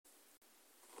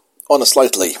On a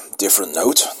slightly different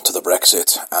note to the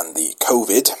Brexit and the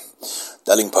COVID,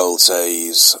 Delingpole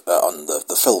says on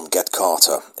the film Get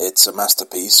Carter, it's a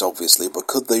masterpiece, obviously, but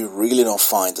could they really not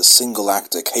find a single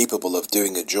actor capable of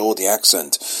doing a Geordie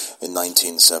accent in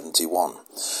 1971?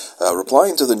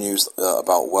 Replying to the news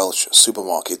about Welsh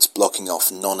supermarkets blocking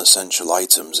off non-essential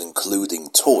items, including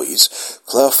toys,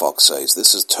 Claire Fox says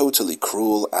this is totally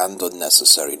cruel and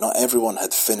unnecessary. Not everyone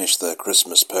had finished their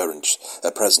Christmas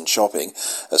present shopping,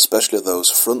 especially those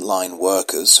frontline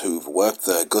workers who've worked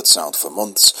their guts out for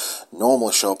months.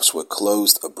 Normal shops were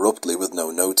closed abruptly with no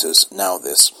notice. Now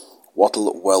this.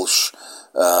 What'll Welsh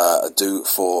do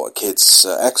for kids'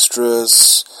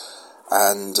 extras?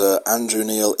 And Andrew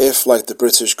Neil, if, like the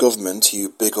British government, you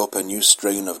big up a new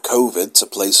strain of COVID to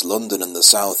place London and the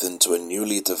South into a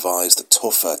newly devised,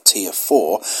 tougher Tier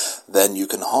 4, then you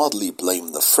can hardly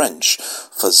blame the French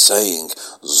for saying,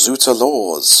 "Zoota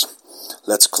laws.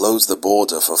 Let's close the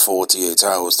border for 48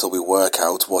 hours till we work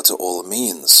out what it all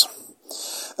means."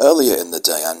 Earlier in the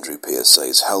day, Andrew Pearce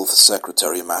says Health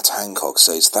Secretary Matt Hancock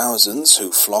says thousands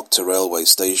who flock to railway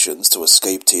stations to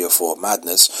escape Tier 4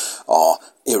 madness are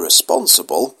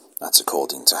irresponsible. That's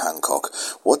according to Hancock.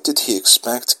 What did he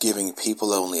expect, giving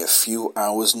people only a few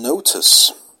hours'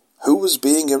 notice? Who was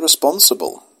being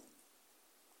irresponsible?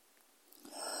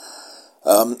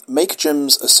 Make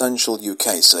Gyms Essential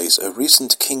UK says a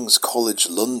recent King's College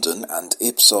London and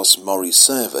Ipsos Mori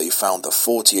survey found that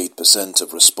 48%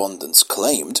 of respondents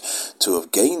claimed to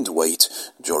have gained weight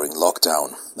during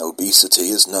lockdown. Obesity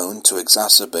is known to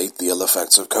exacerbate the ill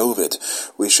effects of COVID.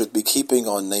 We should be keeping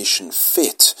our nation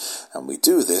fit, and we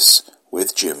do this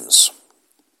with gyms.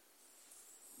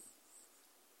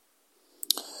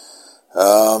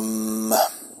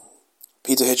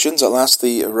 Peter Hitchens, at last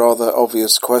the rather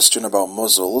obvious question about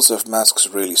muzzles. If masks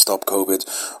really stop COVID,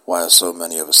 why are so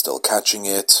many of us still catching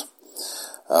it?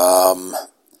 And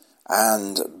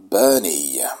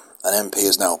Bernie, an MP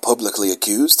is now publicly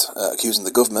accusing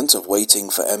the government of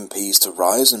waiting for MPs to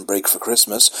rise and break for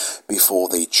Christmas before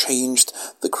they changed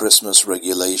the Christmas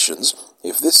regulations.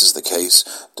 If this is the case,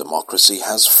 democracy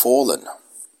has fallen.